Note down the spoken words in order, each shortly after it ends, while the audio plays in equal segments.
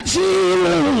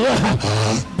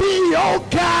Jesus be your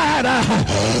guide.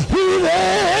 He's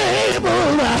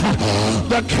able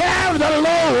to carry the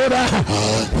load.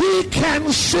 He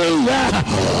can see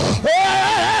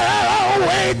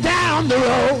way down the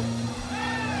road.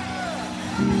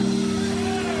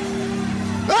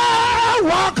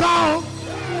 Walk on.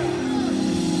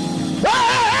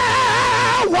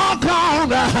 Walk on.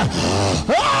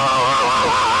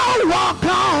 Walk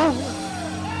on.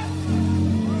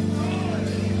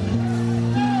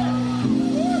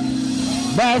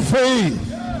 By faith.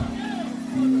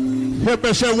 Help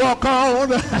me say, walk on.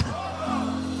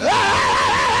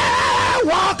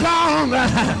 Walk on.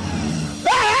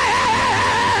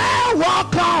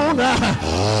 Walk on.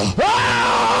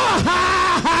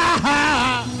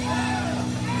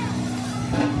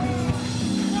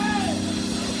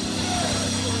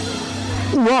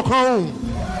 Walk on.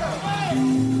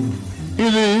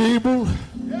 He's able.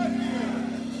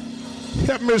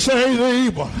 Help me say he's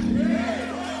able.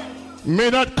 May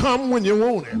not come when you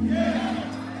want him,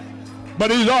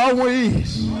 but he's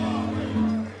always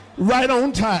right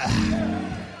on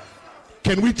time.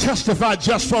 Can we testify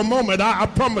just for a moment? I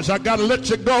promise I got to let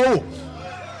you go.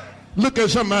 Look at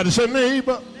somebody and say,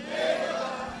 neighbor,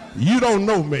 you don't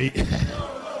know me,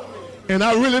 and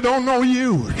I really don't know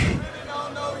you.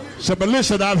 So, but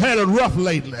listen, I've had it rough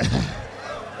lately.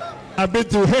 I've been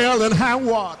through hell and high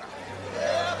water.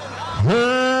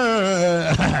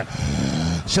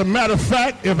 As a matter of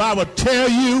fact, if I would tell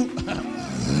you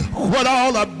what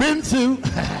all I've been through,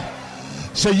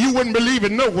 so you wouldn't believe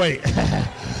it no way.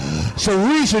 So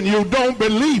reason you don't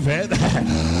believe it,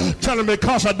 tell them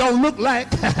because I don't look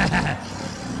like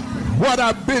what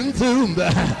I've been through.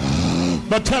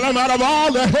 But tell them out of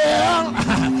all the hell.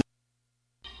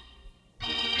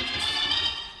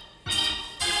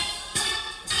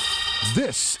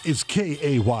 This is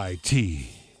KAYT,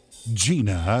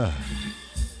 Gina,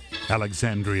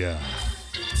 Alexandria.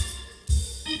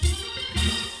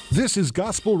 This is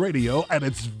gospel radio at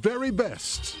its very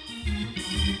best.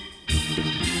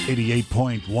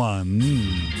 88.1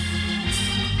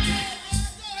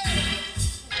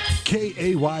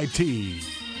 KAYT.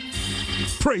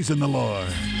 Praising the Lord.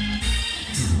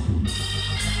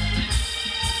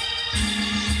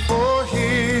 For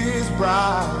his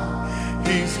bride,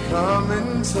 he's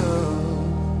coming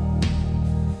soon.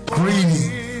 Greetings.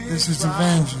 This is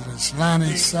Evangelist,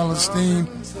 Celestine.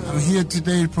 I'm here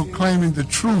today proclaiming the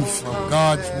truth of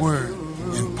God's word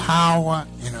in power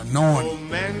and anointing.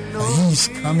 He's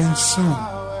coming soon,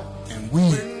 and we,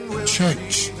 the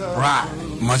church, bride,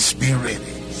 must be ready.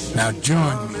 Now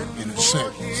join me in a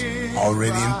service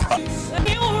already in progress.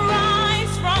 He will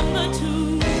rise from the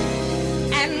tomb,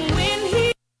 and when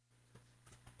he...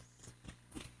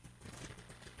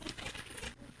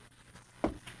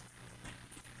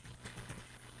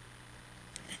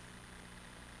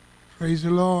 Praise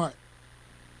the Lord.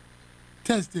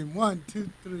 Testing 1, 2,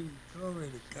 3. Glory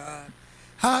to God.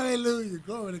 Hallelujah.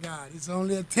 Glory to God. It's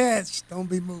only a test. Don't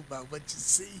be moved by what you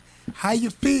see. How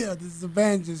you feel. This is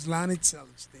Evangelist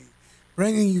Celestine,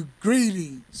 bringing you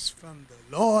greetings from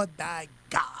the Lord thy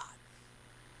God,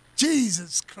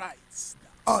 Jesus Christ, the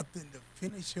author and the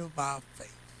finisher of our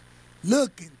faith.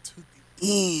 Looking to the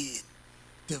end,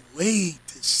 the way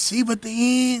to see what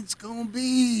the end's going to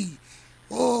be.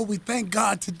 Oh, we thank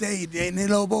God today.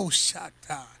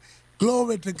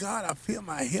 Glory to God. I feel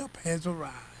my help has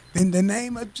arrived. In the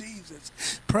name of Jesus.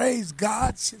 Praise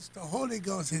God. Since the Holy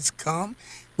Ghost has come,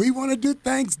 we want to do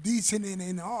things decent and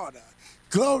in order.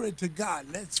 Glory to God.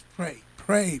 Let's pray.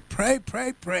 Pray, pray,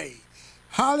 pray, pray.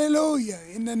 Hallelujah.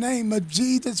 In the name of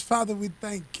Jesus, Father, we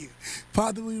thank you.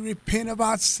 Father, we repent of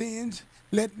our sins.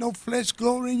 Let no flesh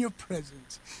glory in your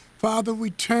presence. Father,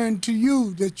 we turn to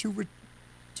you that you would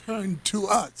turn to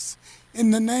us. In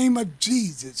the name of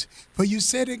Jesus. For you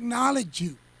said acknowledge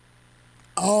you.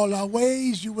 All our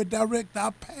ways you would direct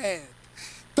our path.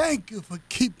 Thank you for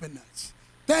keeping us.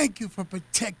 Thank you for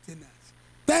protecting us.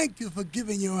 Thank you for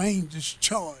giving your angels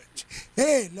charge.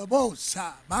 Thank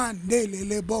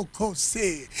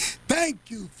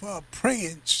you for a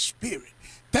praying spirit.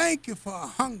 Thank you for a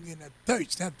hunger and a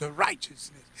thirst after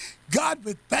righteousness. God,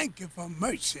 we thank you for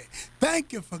mercy.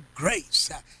 Thank you for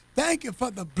grace. Thank you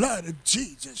for the blood of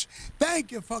Jesus.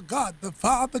 Thank you for God the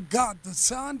Father, God the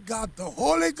Son, God the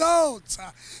Holy Ghost.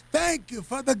 Thank you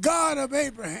for the God of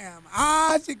Abraham,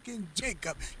 Isaac, and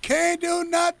Jacob. Can't do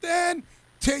nothing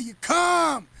till you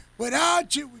come.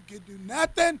 Without you, we can do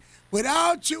nothing.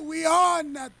 Without you, we are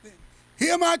nothing.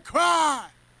 Hear my cry.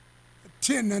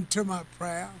 Attend unto my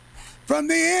prayer. From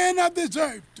the end of this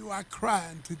earth do I cry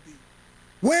unto thee.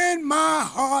 When my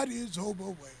heart is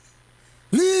overwhelmed,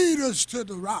 lead us to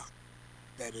the rock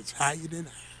that is higher than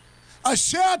I. A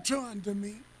shelter unto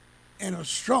me and a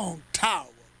strong tower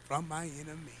from my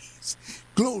enemies.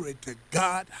 Glory to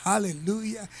God.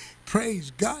 Hallelujah.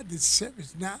 Praise God. This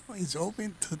service now is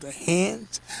open to the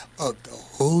hands of the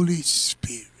Holy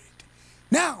Spirit.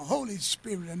 Now, Holy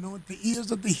Spirit, anoint the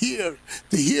ears of the hearer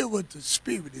to hear what the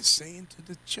Spirit is saying to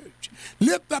the church.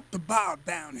 Lift up the bowed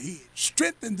down head.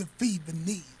 Strengthen the feeble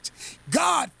knees.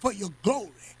 God, for your glory,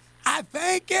 I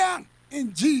thank you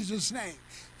in Jesus' name.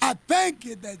 I thank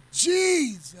you that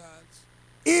Jesus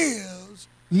is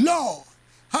Lord.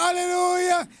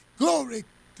 Hallelujah. Glory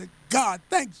to God.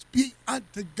 Thanks be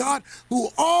unto God who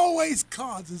always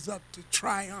causes us to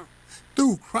triumph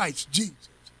through Christ Jesus.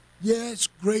 Yes,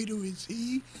 greater is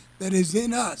he that is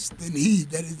in us than he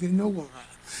that is in the world.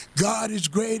 God is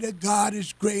greater. God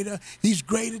is greater. He's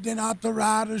greater than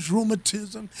arthritis,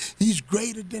 rheumatism. He's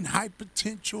greater than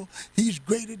hypertension. He's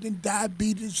greater than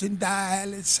diabetes and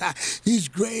dialysis. He's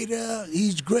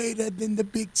greater than the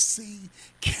big C,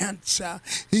 cancer.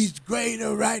 He's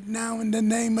greater right now in the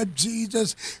name of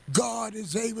Jesus. God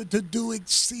is able to do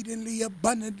exceedingly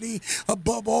abundantly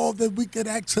above all that we could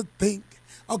actually think,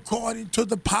 according to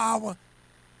the power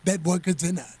that worketh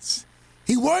in us.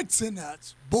 He works in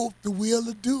us both the will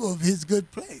to do of his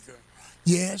good pleasure.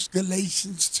 Yes,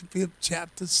 Galatians 5th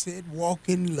chapter said, walk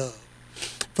in love.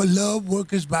 For love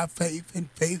worketh by faith, and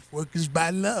faith worketh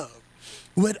by love.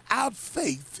 Without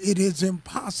faith, it is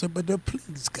impossible to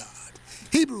please God.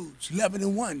 Hebrews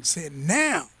 11:1 said,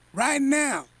 now, right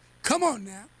now, come on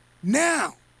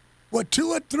now, where two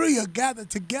or three are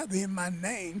gathered together in my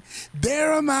name,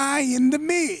 there am I in the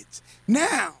midst.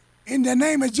 Now, in the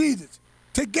name of Jesus,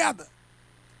 together,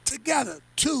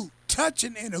 two,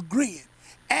 touching and agreeing,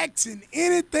 asking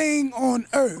anything on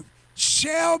earth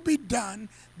shall be done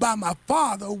by my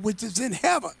Father which is in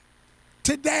heaven.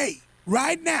 Today,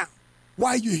 right now,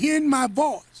 while you're hearing my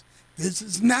voice, this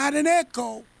is not an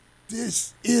echo.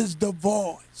 This is the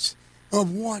voice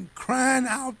of one crying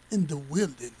out in the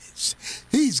wilderness.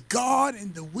 He's God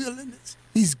in the wilderness.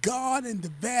 He's God in the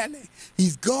valley.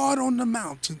 He's God on the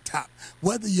mountaintop.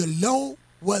 Whether you're low,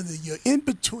 whether you're in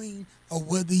between, or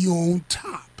whether you're on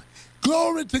top.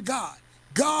 Glory to God.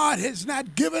 God has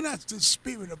not given us the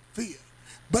spirit of fear,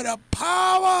 but of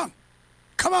power.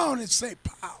 Come on and say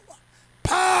power.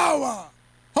 Power.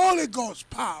 Holy Ghost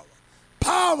power.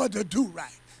 Power to do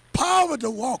right. Power to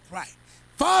walk right.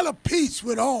 Follow peace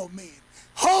with all men.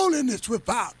 Holiness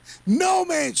without. No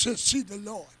man shall see the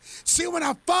Lord. See, when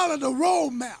I follow the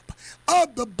roadmap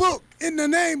of the book in the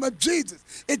name of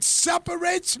Jesus, it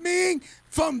separates me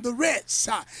from the rest.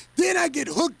 Then I get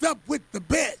hooked up with the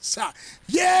best.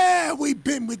 Yeah, we've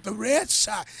been with the rest.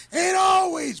 Ain't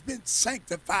always been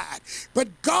sanctified.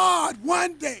 But God,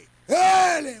 one day,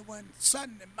 early one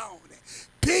Sunday morning,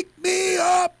 pick me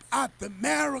up out the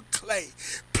marrow clay,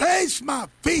 place my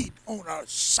feet on a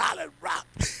solid rock,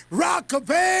 rock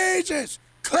of ages,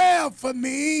 clear for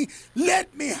me,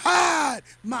 let me hide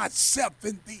myself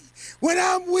in thee. When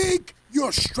I'm weak,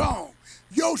 you're strong.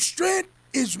 Your strength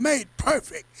is made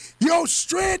perfect. Your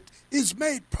strength is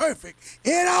made perfect.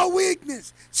 In our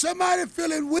weakness, somebody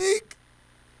feeling weak?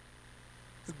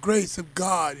 The grace of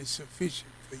God is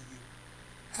sufficient for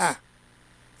you.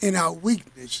 In our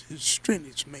weakness, his strength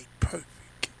is made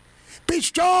perfect. Be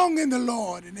strong in the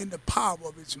Lord and in the power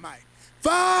of his might.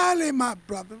 Finally, my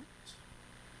brothers,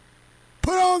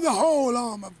 put on the whole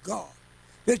arm of God,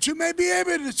 that you may be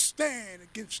able to stand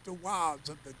against the wiles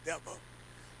of the devil,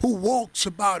 who walks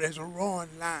about as a roaring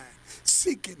lion,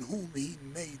 seeking whom he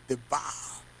may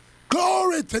devour.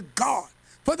 Glory to God,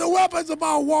 for the weapons of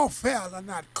our warfare are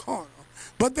not carnal,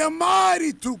 but they're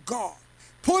mighty through God,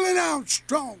 pulling down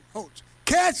strongholds,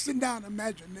 casting down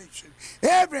imagination,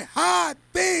 every high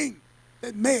thing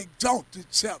that may exalt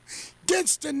itself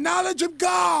against the knowledge of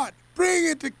God, bring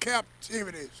it to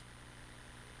captivity.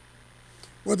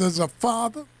 Whether it's a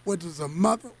father, whether it's a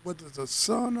mother, whether it's a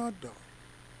son or daughter,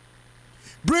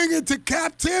 bring it to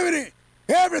captivity,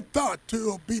 every thought to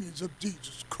the obedience of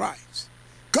Jesus Christ.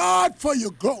 God, for your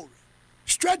glory,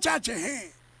 stretch out your hand.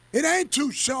 It ain't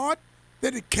too short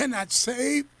that it cannot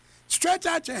save. Stretch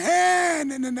out your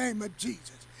hand in the name of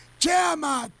Jesus.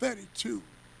 Jeremiah 32.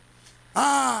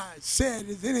 I said,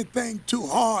 is anything too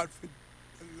hard for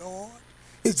the Lord?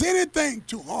 Is anything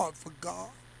too hard for God?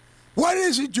 What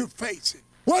is it you're facing?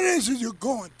 What is it you're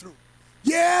going through?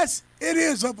 Yes, it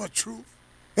is of a truth.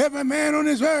 Every man on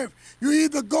this earth, you're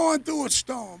either going through a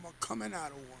storm or coming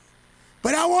out of one.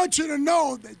 But I want you to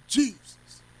know that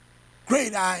Jesus,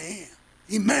 great I am,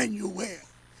 Emmanuel,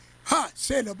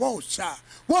 said the Most High,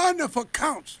 wonderful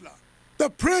counselor, the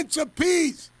Prince of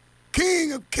Peace,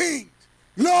 King of Kings,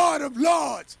 Lord of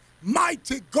Lords,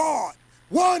 mighty God,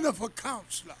 wonderful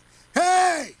counselor.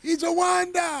 Hey, he's a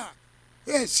wonder.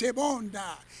 Yes,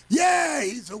 Shebonda. Yeah,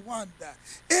 he's a wonder.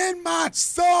 In my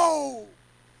soul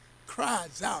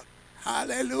cries out,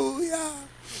 hallelujah.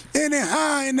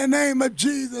 Anyhow, in the name of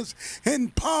Jesus,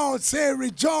 and Paul said,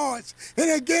 rejoice.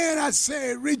 And again I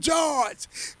say,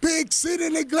 rejoice. Be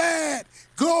exceedingly glad.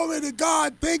 Glory to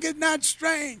God. Think it not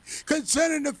strange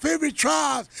concerning the fiery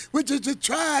trials which is to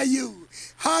try you.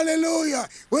 Hallelujah.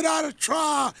 Without a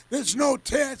trial, there's no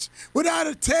test. Without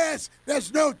a test,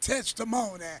 there's no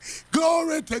testimony.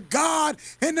 Glory to God.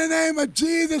 In the name of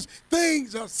Jesus,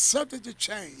 things are subject to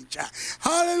change.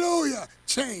 Hallelujah.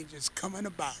 Change is coming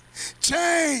about.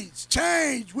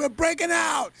 Change. We're breaking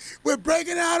out. We're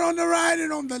breaking out on the right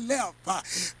and on the left.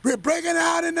 We're breaking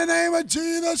out in the name of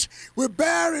Jesus. We're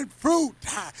bearing fruit.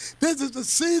 This is the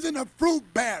season of fruit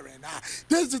bearing.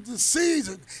 This is the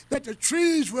season that the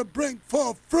trees will bring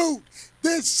forth fruit.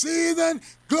 This season,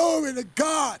 glory to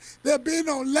God, there'll be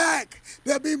no lack.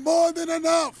 There'll be more than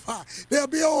enough. There'll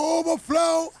be an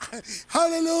overflow.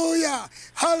 Hallelujah.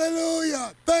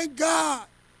 Hallelujah. Thank God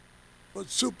for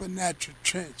supernatural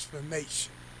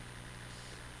transformation.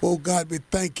 Oh God, we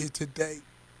thank you today.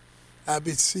 I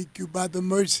beseech you by the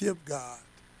mercy of God.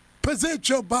 Present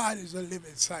your bodies a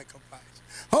living sacrifice,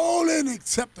 holy and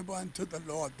acceptable unto the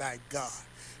Lord thy God.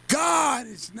 God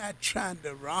is not trying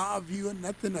to rob you or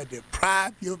nothing or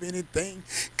deprive you of anything.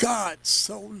 God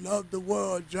so loved the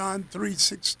world, John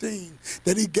 3:16,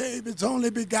 that he gave his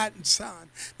only begotten Son,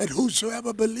 that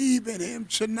whosoever believe in him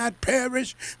should not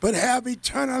perish, but have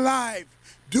eternal life.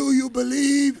 Do you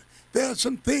believe? There are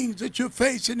some things that you're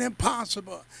facing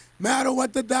impossible. Matter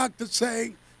what the doctor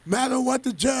say, matter what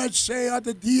the judge say or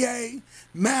the DA,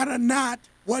 matter not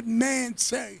what man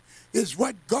say, is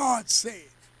what God said.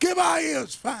 Give our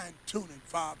ears fine tuning,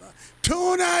 Father.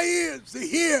 Tune our ears to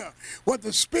hear what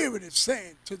the Spirit is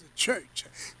saying to the church.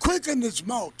 Quicken this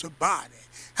mortal body.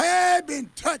 Have been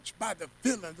touched by the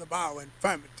feelings of our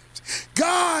infirmities.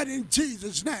 God, in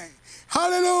Jesus' name,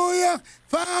 hallelujah,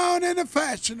 found in the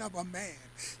fashion of a man.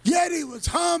 Yet he was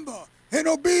humble and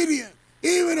obedient,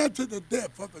 even unto the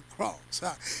death of the cross.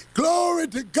 Glory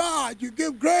to God. You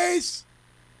give grace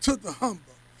to the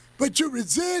humble, but you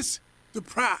resist the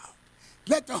proud.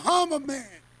 Let the humble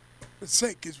man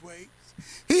forsake his ways.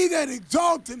 He that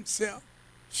exalts himself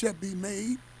shall be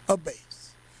made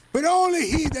abased. But only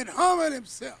he that humbleth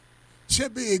himself shall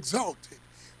be exalted.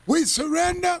 We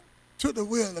surrender to the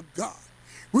will of God.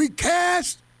 We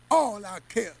cast all our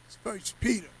cares. 1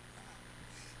 Peter.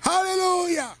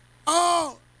 Hallelujah.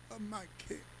 All of my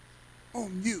care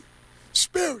on you.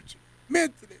 Spiritually,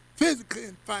 mentally, physically,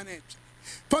 and financially.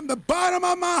 From the bottom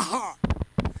of my heart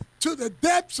to the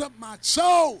depths of my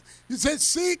soul. You said,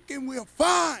 seek and we'll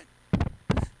find.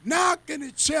 Knock and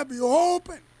it shall be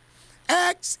open.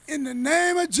 Ask in the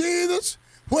name of Jesus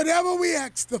whatever we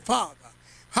ask the Father.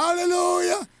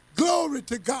 Hallelujah. Glory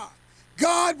to God.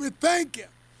 God, we thank you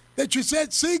that you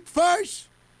said seek first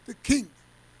the kingdom.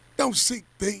 Don't seek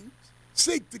things.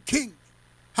 Seek the kingdom.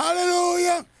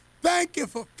 Hallelujah. Thank you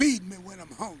for feeding me when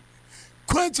I'm hungry.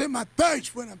 Quenching my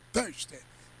thirst when I'm thirsty.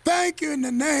 Thank you in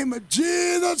the name of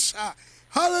Jesus.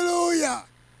 Hallelujah.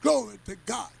 Glory to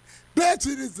God. Blessed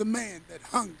is the man that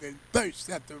hunger and thirsts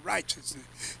after righteousness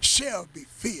shall be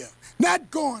filled.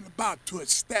 Not going about to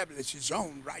establish his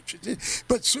own righteousness,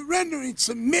 but surrendering,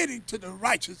 submitting to the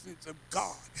righteousness of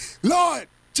God. Lord,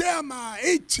 Jeremiah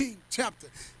 18 chapter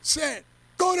said,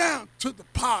 go down to the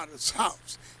potter's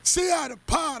house. See how the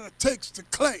potter takes the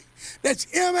clay. That's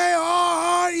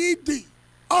M-A-R-R-E-D.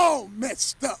 All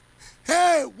messed up.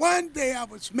 Hey, one day I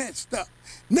was messed up.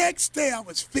 Next day I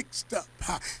was fixed up.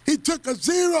 He took a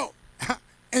zero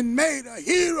and made a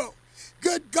hero.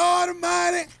 Good God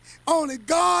Almighty, only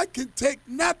God can take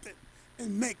nothing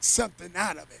and make something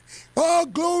out of it. Oh,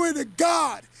 glory to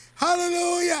God.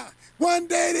 Hallelujah. One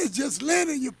day there's just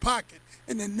lint in your pocket,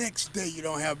 and the next day you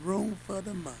don't have room for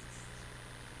the money.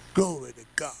 Glory to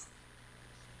God.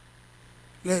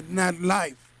 Let not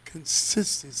life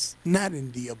consist not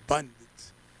in the abundance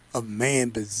of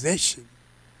man possession,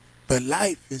 but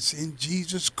life is in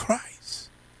Jesus Christ.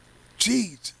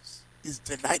 Jesus is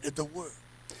the light of the world.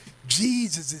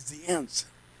 Jesus is the answer.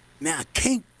 Now, I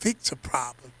can't fix a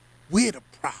problem. We're the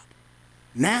problem.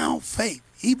 Now faith.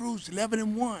 Hebrews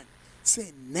 11:1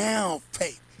 say now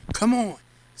faith. Come on.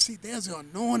 See, there's an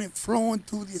anointing flowing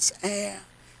through this air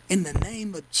in the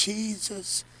name of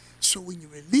Jesus. So when you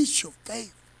release your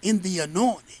faith in the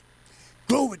anointing,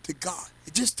 glory to God.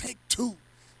 It just take two.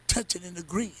 Touching and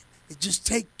agreeing. It just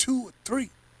take 2 or 3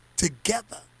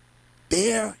 together.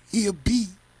 There he'll be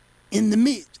in the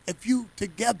midst. If you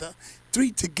together,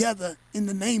 three together in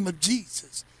the name of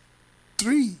Jesus,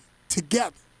 three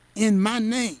together in my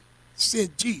name,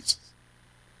 said Jesus,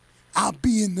 I'll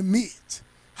be in the midst.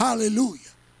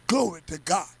 Hallelujah. Glory to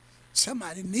God.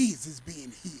 Somebody's knees is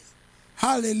being healed.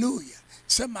 Hallelujah.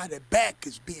 Somebody's back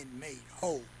is being made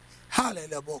whole.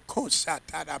 Hallelujah.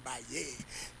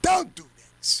 Don't do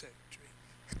that surgery.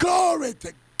 Glory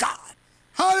to God.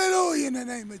 Hallelujah in the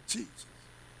name of Jesus.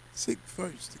 Seek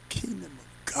first the kingdom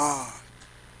of God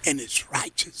and its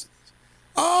righteousness.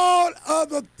 All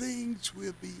other things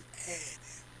will be added.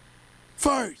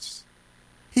 First,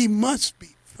 he must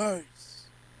be first.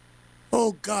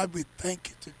 Oh God, we thank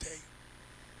you today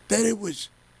that it was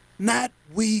not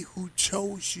we who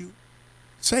chose you,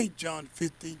 St. John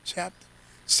 15 chapter,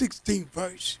 16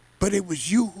 verse, but it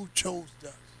was you who chose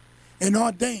us and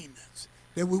ordained us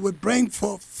that we would bring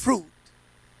forth fruit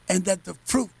and that the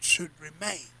fruit should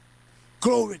remain.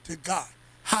 Glory to God.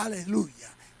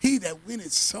 Hallelujah. He that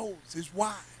winneth souls is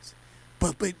wise.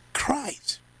 But with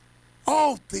Christ,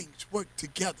 all things work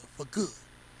together for good.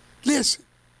 Listen,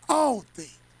 all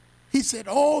things. He said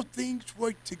all things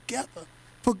work together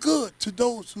for good to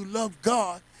those who love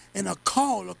God and are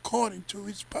called according to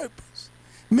his purpose.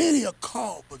 Many are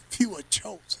called, but few are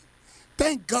chosen.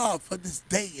 Thank God for this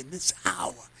day and this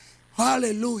hour.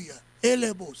 Hallelujah.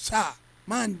 Elebosa,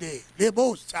 mande,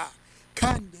 lebosa,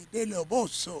 kande,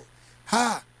 deleboso.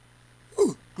 Ha.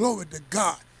 Ooh, glory to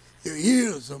God. Your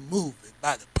ears are moving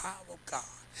by the power of God.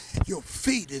 Your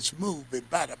feet is moving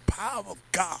by the power of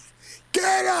God.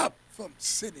 Get up from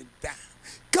sitting down.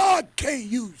 God can't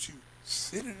use you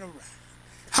sitting around.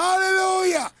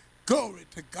 Hallelujah. Glory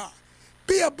to God.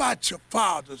 Be about your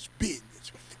Father's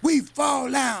business. We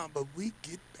fall down, but we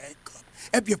get back up.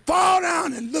 If you fall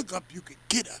down and look up, you can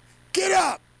get up. Get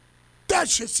up.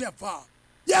 Dust yourself off.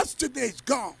 Yesterday's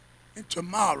gone, and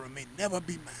tomorrow may never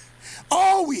be mine.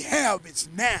 All we have is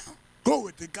now.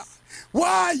 Glory to God.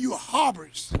 Why are you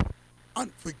harboring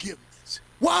unforgiveness?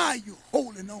 Why are you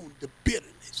holding on to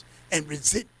bitterness and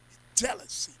resentment,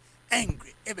 jealousy,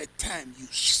 angry every time you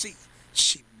see her?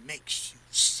 She makes you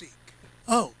sick.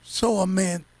 Oh, so a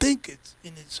man thinketh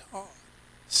in his heart,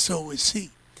 so is he.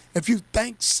 If you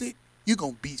think sick, you're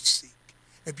going to be sick.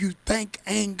 If you think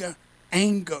anger,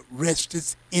 anger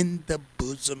resteth in the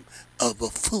bosom of a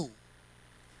fool.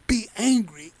 Be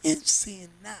angry and sin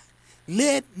not.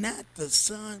 Let not the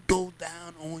sun go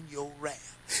down on your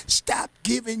wrath. Stop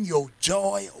giving your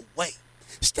joy away.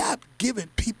 Stop giving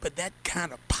people that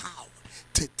kind of power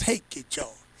to take your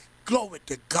joy. Glory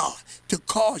to God, to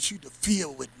cause you to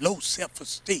feel with low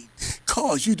self-esteem,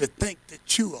 cause you to think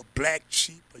that you a black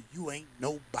sheep or you ain't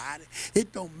nobody.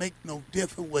 It don't make no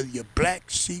difference whether you're black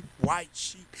sheep, white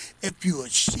sheep. If you're a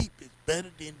sheep, it's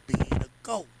better than being a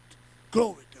goat.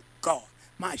 Glory to God.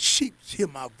 My sheep hear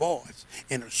my voice,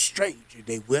 and a stranger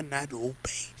they will not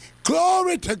obey.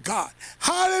 Glory to God.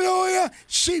 Hallelujah.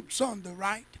 Sheep's on the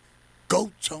right,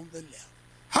 goats on the left.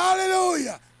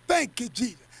 Hallelujah. Thank you,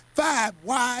 Jesus. 5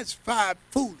 wise, 5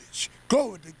 foolish.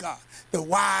 Glory to God. The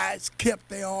wise kept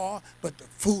their oil, but the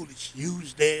foolish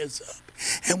used theirs up.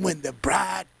 And when the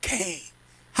bride came,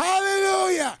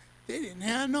 hallelujah, they didn't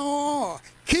have no oil.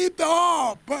 Keep the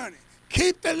oil burning.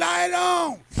 Keep the light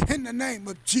on in the name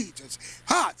of Jesus.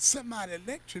 Somebody's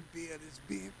electric bill is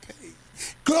being paid.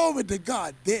 Glory to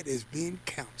God, debt is being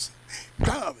counseled.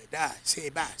 Glory to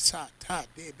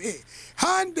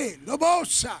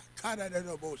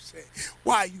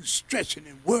why are you stressing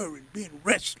and worrying, being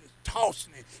restless,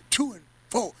 tossing and to and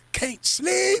fro, can't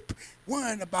sleep,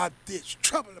 worrying about this,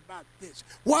 trouble about this?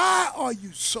 Why are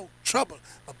you so troubled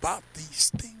about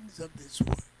these things of this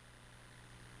world?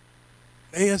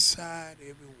 Lay aside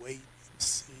every weight and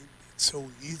sin that so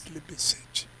easily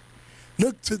besets you.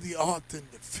 Look to the author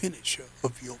and the finisher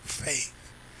of your faith.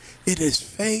 It is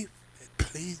faith that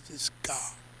pleases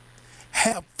God.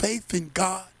 Have faith in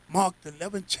God. Mark the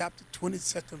 11th chapter,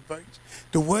 22nd verse.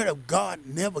 The word of God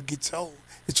never gets old.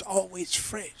 It's always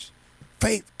fresh.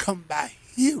 Faith come by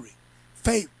hearing.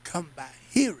 Faith come by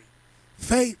hearing.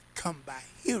 Faith come by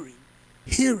hearing.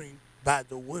 Hearing by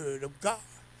the word of God.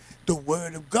 The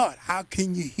word of God. How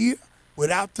can you hear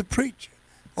without the preacher?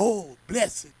 Oh,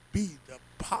 blessed be the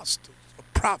apostles, the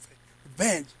prophet,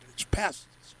 evangelists,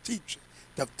 pastors, teachers,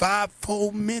 the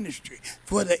fivefold ministry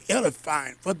for the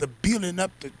edifying, for the building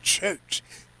up the church.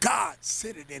 God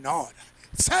set it in order.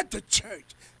 Set the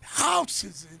church. House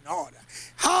is in order.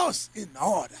 House in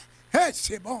order.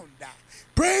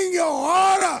 Bring your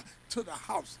order to the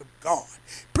house of God.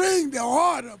 Bring the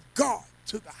order of God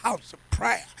to the house of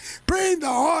prayer. Bring the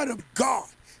order of God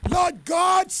Lord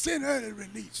God, send early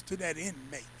release to that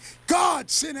inmate. God,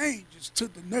 send angels to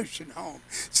the nursing home.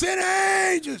 Send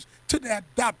angels to the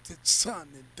adopted son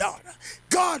and daughter.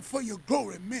 God, for your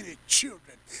glory, many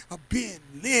children are being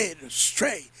led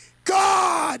astray.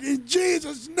 God, in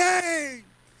Jesus' name,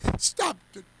 stop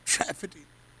the trafficking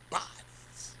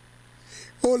bodies.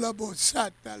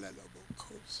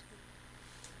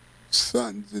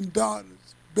 Sons and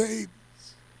daughters, babies.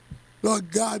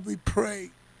 Lord God, we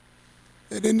pray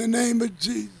that in the name of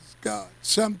Jesus, God,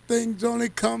 some things only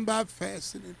come by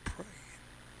fasting and praying.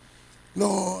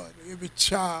 Lord, every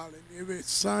child and every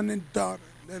son and daughter,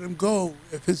 let them go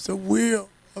if it's the will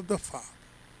of the Father.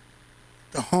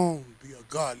 The home be a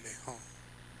godly home.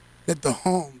 Let the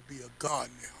home be a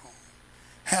godly home.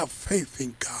 Have faith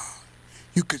in God.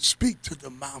 You could speak to the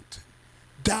mountain.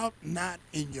 Doubt not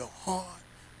in your heart,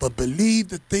 but believe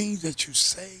the things that you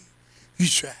say. You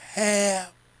shall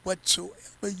have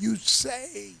whatsoever you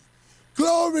say.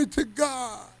 Glory to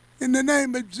God. In the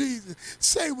name of Jesus,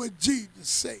 say what Jesus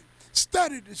said.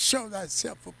 Study to show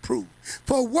thyself approved.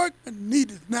 For a workman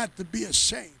needeth not to be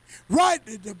ashamed,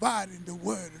 rightly dividing the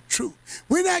word of truth.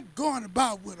 We're not going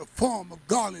about with a form of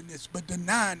godliness, but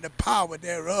denying the power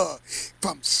thereof.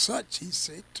 From such, he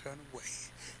said, turn away.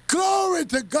 Glory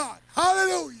to God.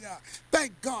 Hallelujah.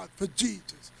 Thank God for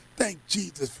Jesus. Thank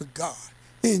Jesus for God.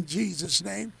 In Jesus'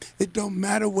 name, it don't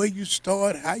matter where you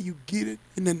start, how you get it.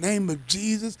 In the name of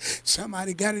Jesus,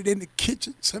 somebody got it in the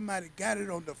kitchen. Somebody got it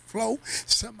on the floor.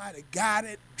 Somebody got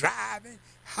it driving.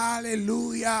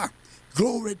 Hallelujah.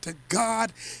 Glory to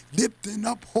God. Lifting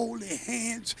up holy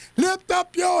hands. Lift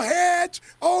up your heads,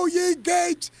 O ye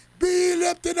gates. Be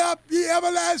lifted up, ye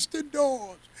everlasting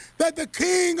doors, that the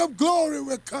King of glory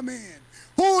will come in.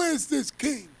 Who is this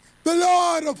King? The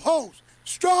Lord of hosts,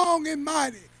 strong and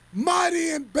mighty, mighty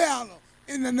in battle.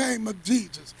 In the name of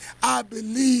Jesus, I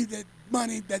believe that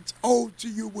money that's owed to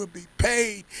you will be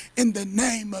paid in the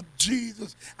name of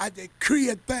Jesus. I decree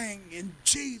a thing in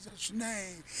Jesus'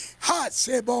 name.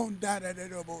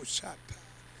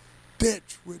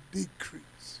 Debt will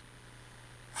decrease.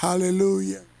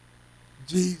 Hallelujah.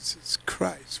 Jesus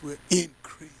Christ will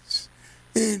increase.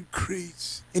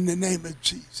 Increase in the name of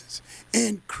Jesus.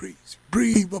 Increase.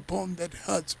 Breathe upon that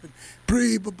husband.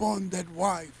 Breathe upon that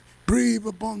wife. Breathe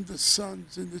upon the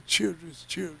sons and the children's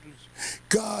children.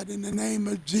 God, in the name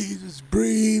of Jesus,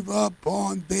 breathe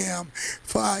upon them.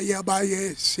 Fire by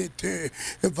city.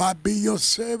 If I be your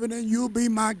servant and you be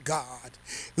my God,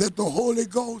 let the Holy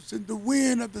Ghost and the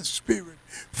wind of the Spirit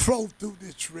flow through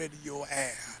this radio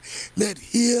air. Let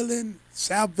healing,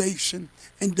 salvation,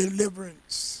 and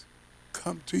deliverance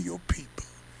come to your people.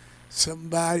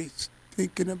 Somebody's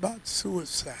thinking about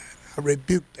suicide. I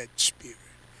rebuke that spirit.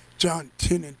 John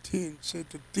 10:10 said,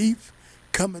 the thief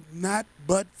cometh not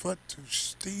but for to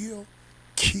steal,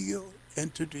 kill,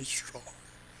 and to destroy.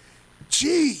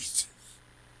 Jesus.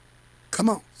 Come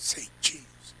on, say Jesus.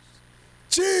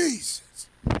 Jesus.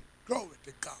 Glory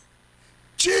to God.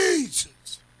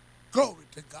 Jesus. Glory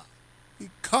to God. He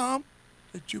come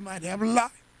that you might have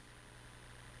life.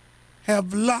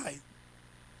 Have life.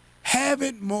 Have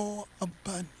it more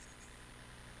abundantly.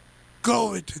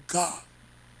 Glory to God.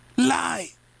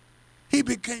 Life. He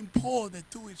became poor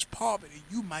that through his poverty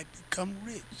you might become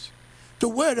rich. The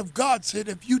word of God said,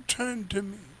 if you turn to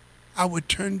me, I will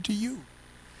turn to you.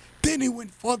 Then he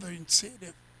went further and said,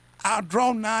 if I'll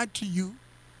draw nigh to you,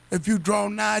 if you draw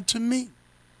nigh to me.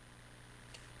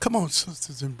 Come on,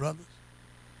 sisters and brothers.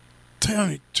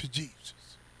 Turn it to Jesus.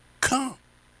 Come.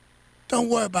 Don't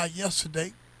worry about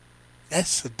yesterday.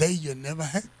 That's a day you'll never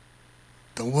have.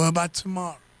 Don't worry about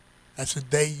tomorrow. That's a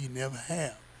day you never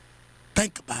have.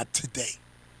 Think about today.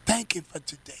 Thank him for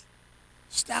today.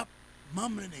 Stop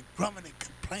mumbling and grumbling and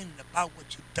complaining about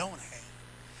what you don't have.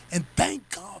 And thank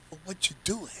God for what you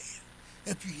do have.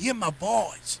 If you hear my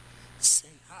voice, say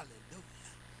hallelujah.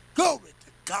 Glory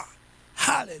to God.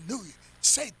 Hallelujah.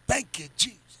 Say thank you,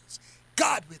 Jesus.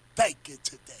 God, we thank you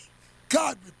today.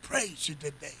 God, we praise you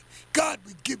today. God,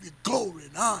 we give you glory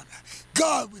and honor.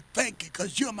 God, we thank you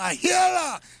because you're my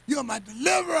healer. You're my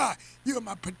deliverer. You're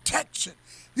my protection.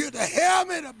 You're the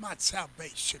helmet of my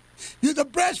salvation. You're the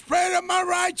breastplate of my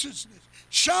righteousness.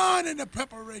 Shine in the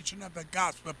preparation of the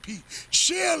gospel of peace.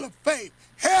 Shield of faith.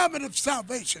 Helmet of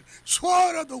salvation.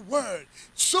 Sword of the word.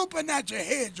 Supernatural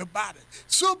hedge about it.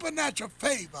 Supernatural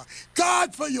favor.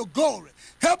 God, for your glory.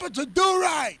 Help us to do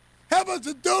right. Help us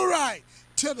to do right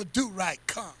till the do right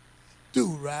come. Do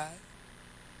right.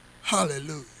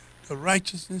 Hallelujah. The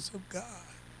righteousness of God.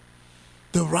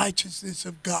 The righteousness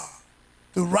of God.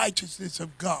 The righteousness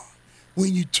of God.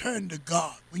 When you turn to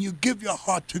God, when you give your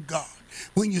heart to God,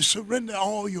 when you surrender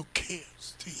all your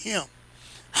cares to him,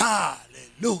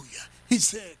 Hallelujah. He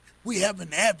said, we have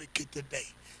an advocate today.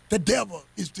 The devil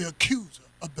is the accuser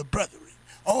of the brethren.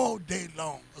 All day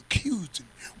long, accusing,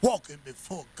 walking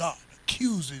before God,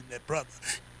 accusing their brother,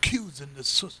 accusing the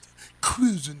sister,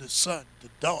 accusing the son, the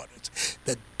daughters.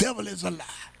 The devil is a lie.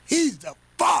 He's the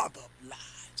father of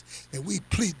lies. And we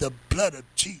plead the blood of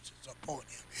Jesus upon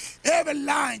him. Every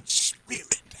lying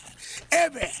spirit,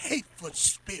 every hateful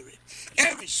spirit,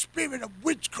 every spirit of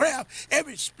witchcraft,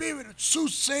 every spirit of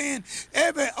soothsaying,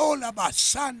 every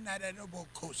olabasanda,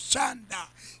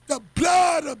 the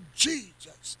blood of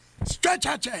Jesus. Stretch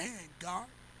out your hand, God,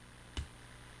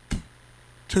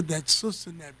 to that sister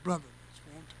and that brother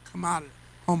that want to come out of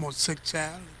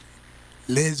homosexuality,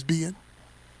 lesbian.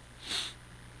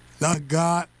 Lord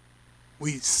God,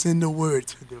 we send a word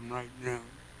to them right now.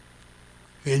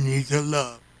 They need your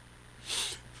love.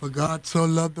 For God so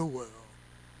loved the world,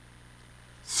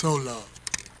 so loved.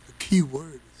 The key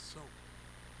word is so.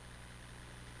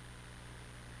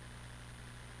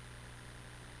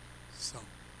 So.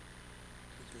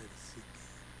 Just let it sink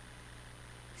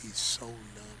in. He so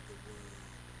loved the world.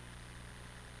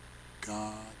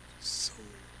 God so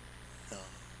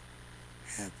loved.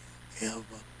 Have you ever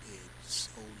been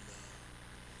so loved?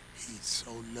 He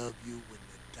so loved you when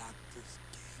the doctors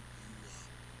gave you up.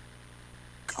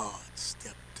 God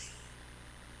stepped in.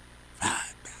 5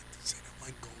 doctors said I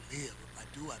wasn't going to live. If I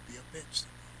do, I'd be a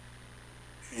vegetable.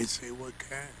 They didn't say what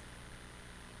kind.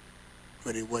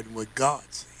 But it wasn't what God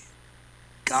said.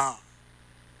 God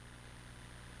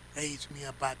raised me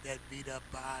up out that beat up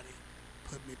body,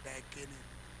 put me back in it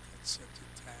at such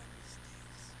a time as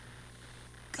this.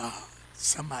 God,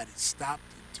 somebody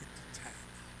stopped and took the time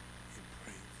out and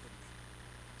prayed for me.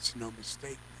 It's no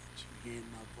mistake that you're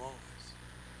hearing my voice.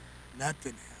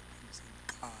 Nothing happens in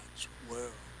God's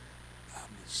world by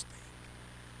mistake.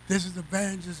 This is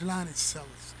Evangelist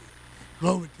Celestine.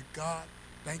 Glory to God.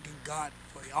 Thanking God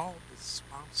for all the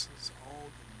sponsors, all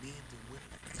the men and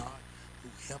women of God who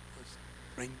help us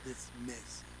bring this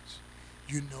message.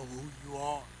 You know who you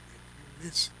are. If you're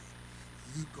listening,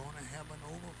 you're going to have an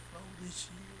overflow this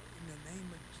year in the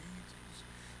name of Jesus,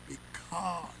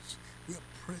 because we're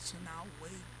pressing our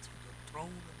way to the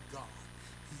throne of God.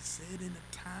 He said in a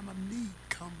time of need,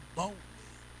 come boldly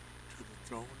to the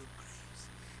throne of grace.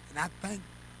 And I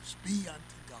thanks be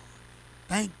unto God.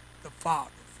 Thank the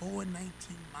Father. 4:19,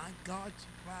 my God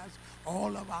supplies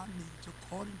all of our needs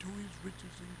according to his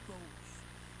riches and glory.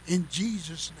 In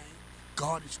Jesus' name,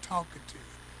 God is talking to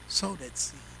you. Sow that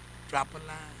seed. Drop a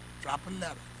line. Drop a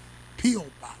letter. P.O.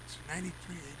 Box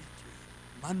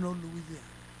 9383, Monroe, Louisiana,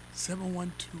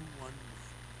 71211.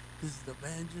 This is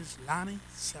Evangelist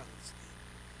Celestine.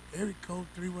 Area code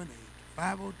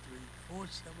 318-503-4710.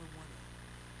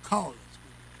 Call us.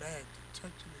 We'll be glad to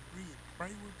touch and agree and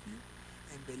pray with you.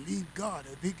 And believe God,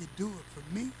 if he could do it for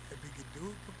me, if he could do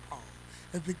it for Paul,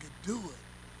 if he could do it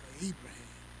for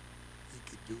Abraham, he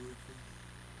could do it for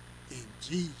you. In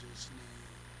Jesus'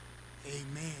 name,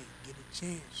 amen. Get a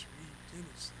chance, read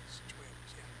Genesis 12th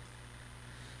chapter.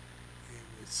 And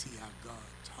we'll see how God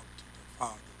talked to the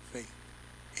father of faith,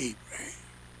 Abraham.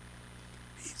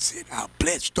 He said, I'll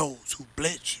bless those who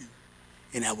bless you,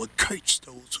 and I will curse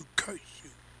those who curse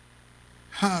you.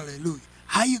 Hallelujah.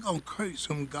 How you going to curse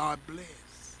whom God bless?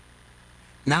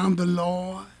 Now the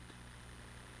Lord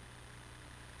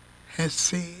has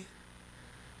said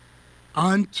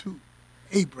unto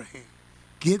Abraham,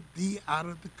 get thee out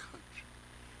of the country,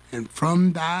 and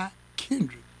from thy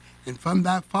kindred, and from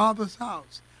thy father's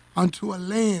house, unto a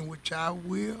land which I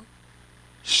will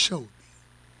show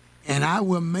thee. And I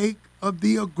will make of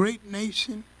thee a great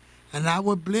nation, and I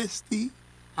will bless thee.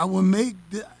 I will make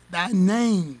thy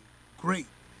name great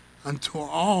unto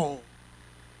all.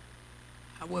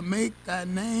 I will make thy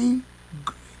name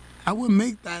great. I will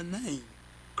make thy name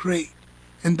great,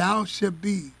 and thou shalt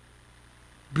be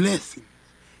blessings.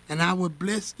 And I will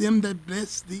bless them that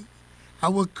bless thee. I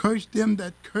will curse them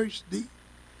that curse thee.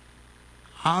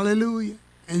 Hallelujah.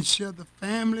 And shall the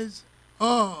families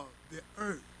of the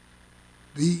earth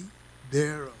be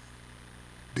thereof.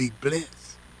 Be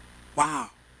blessed. Wow.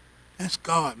 That's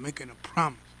God making a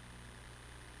promise.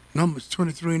 Numbers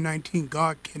 23:19,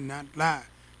 God cannot lie,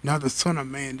 nor the Son of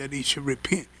Man that he should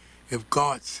repent. If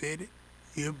God said it,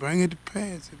 he'll bring it to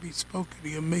pass. If he spoke it,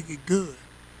 he'll make it good.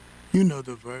 You know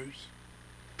the verse.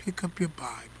 Pick up your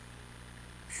Bible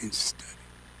and study.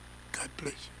 God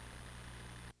bless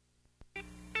you.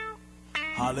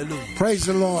 Hallelujah. Praise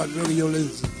the Lord, radio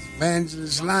listeners.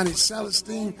 Evangelist Lonnie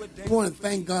Celestine. We want to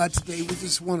thank God today. We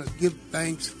just want to give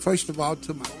thanks, first of all,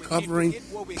 to my covering,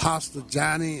 Pastor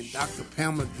Johnny and Dr.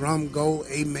 Pamela Drumgo.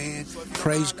 Amen.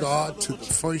 Praise God. To the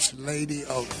First Lady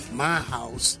of my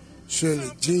house, Shirley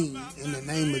Jean, in the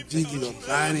name of Jesus, of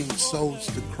guiding souls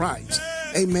to Christ.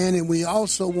 Amen. And we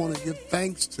also want to give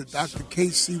thanks to Dr.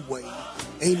 K.C. Wade.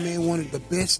 Amen. One of the best